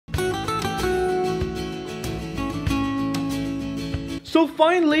So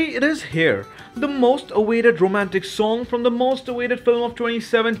finally, it is here. The most awaited romantic song from the most awaited film of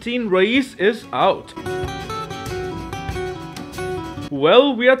 2017, Raees, is out.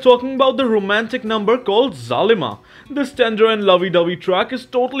 Well, we are talking about the romantic number called Zaalima. This tender and lovey-dovey track is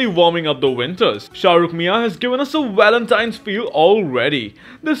totally warming up the winters. Shahrukh has given us a Valentine's feel already.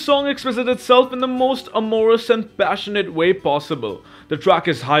 This song expresses itself in the most amorous and passionate way possible. The track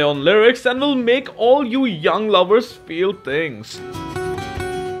is high on lyrics and will make all you young lovers feel things.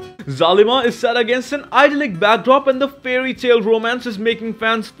 Zaalima is set against an idyllic backdrop and the fairy tale romance is making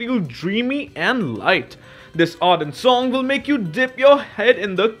fans feel dreamy and light. This ardent song will make you dip your head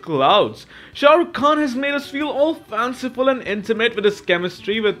in the clouds. Shahrukh Khan has made us feel all fanciful and intimate with his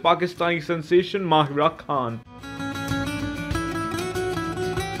chemistry with Pakistani sensation Mahira Khan.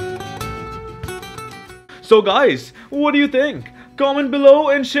 So guys, what do you think? Comment below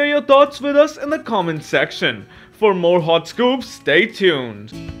and share your thoughts with us in the comment section. For more hot scoops, stay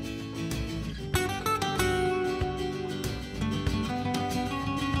tuned.